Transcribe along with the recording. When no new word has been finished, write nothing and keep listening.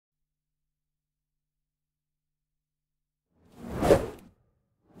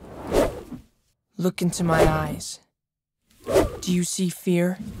Look into my eyes. Do you see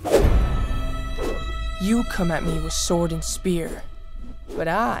fear? You come at me with sword and spear, but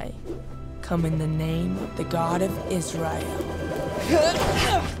I come in the name of the God of Israel. Yes!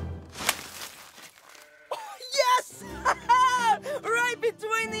 Right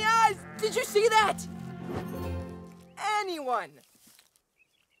between the eyes! Did you see that? Anyone?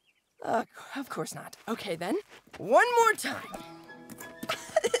 Of course not. Okay, then. One more time.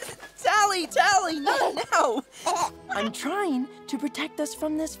 Tally, not now. I'm trying to protect us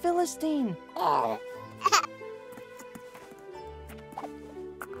from this Philistine. Whoa.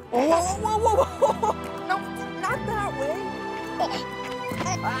 No, not that way.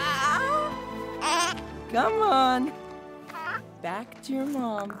 Come on. Back to your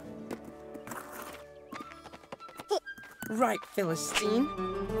mom. Right, Philistine.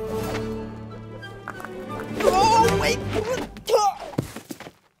 Oh, wait!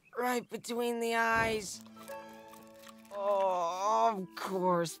 Right between the eyes. Oh, of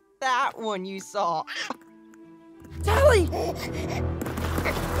course. That one you saw. Tally!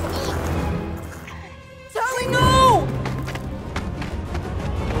 Tally, no!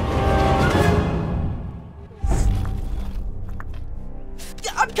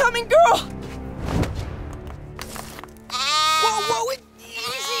 I'm coming, girl! Whoa,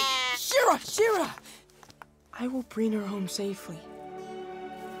 easy! Shira! I will bring her home safely.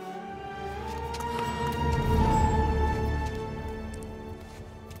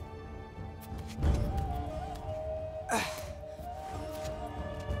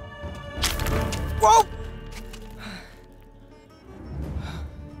 Whoa!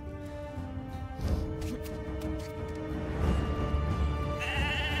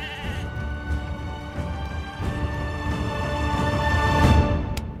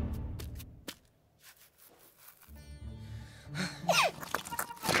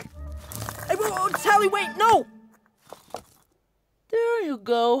 Tally, wait, no! There you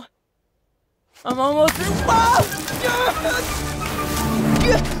go. I'm almost through.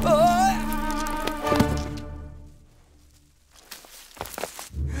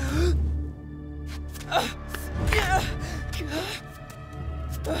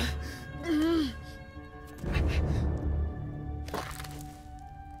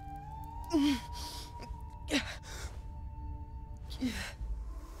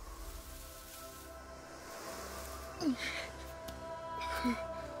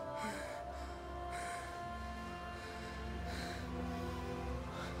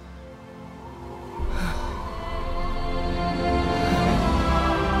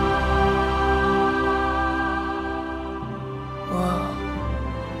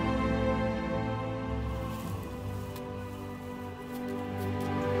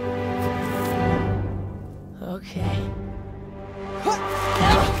 Okay.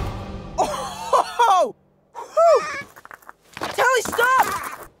 Oh! Tally, stop!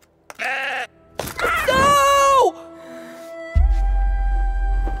 No!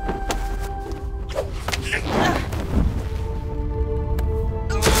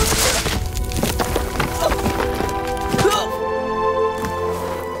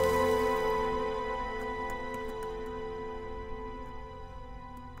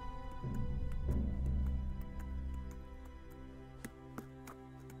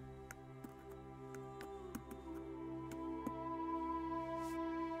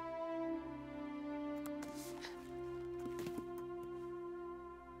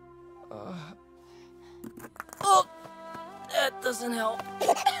 Oh, that doesn't help.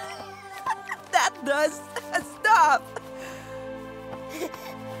 That does. Stop.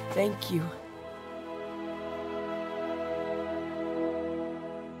 Thank you.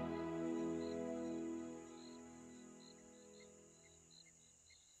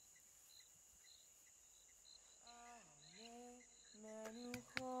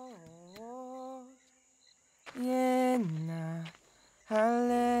 Yena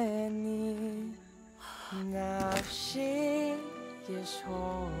haleni nafshi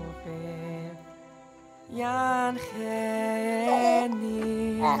yeshove yancheni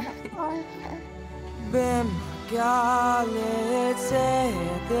b'magalet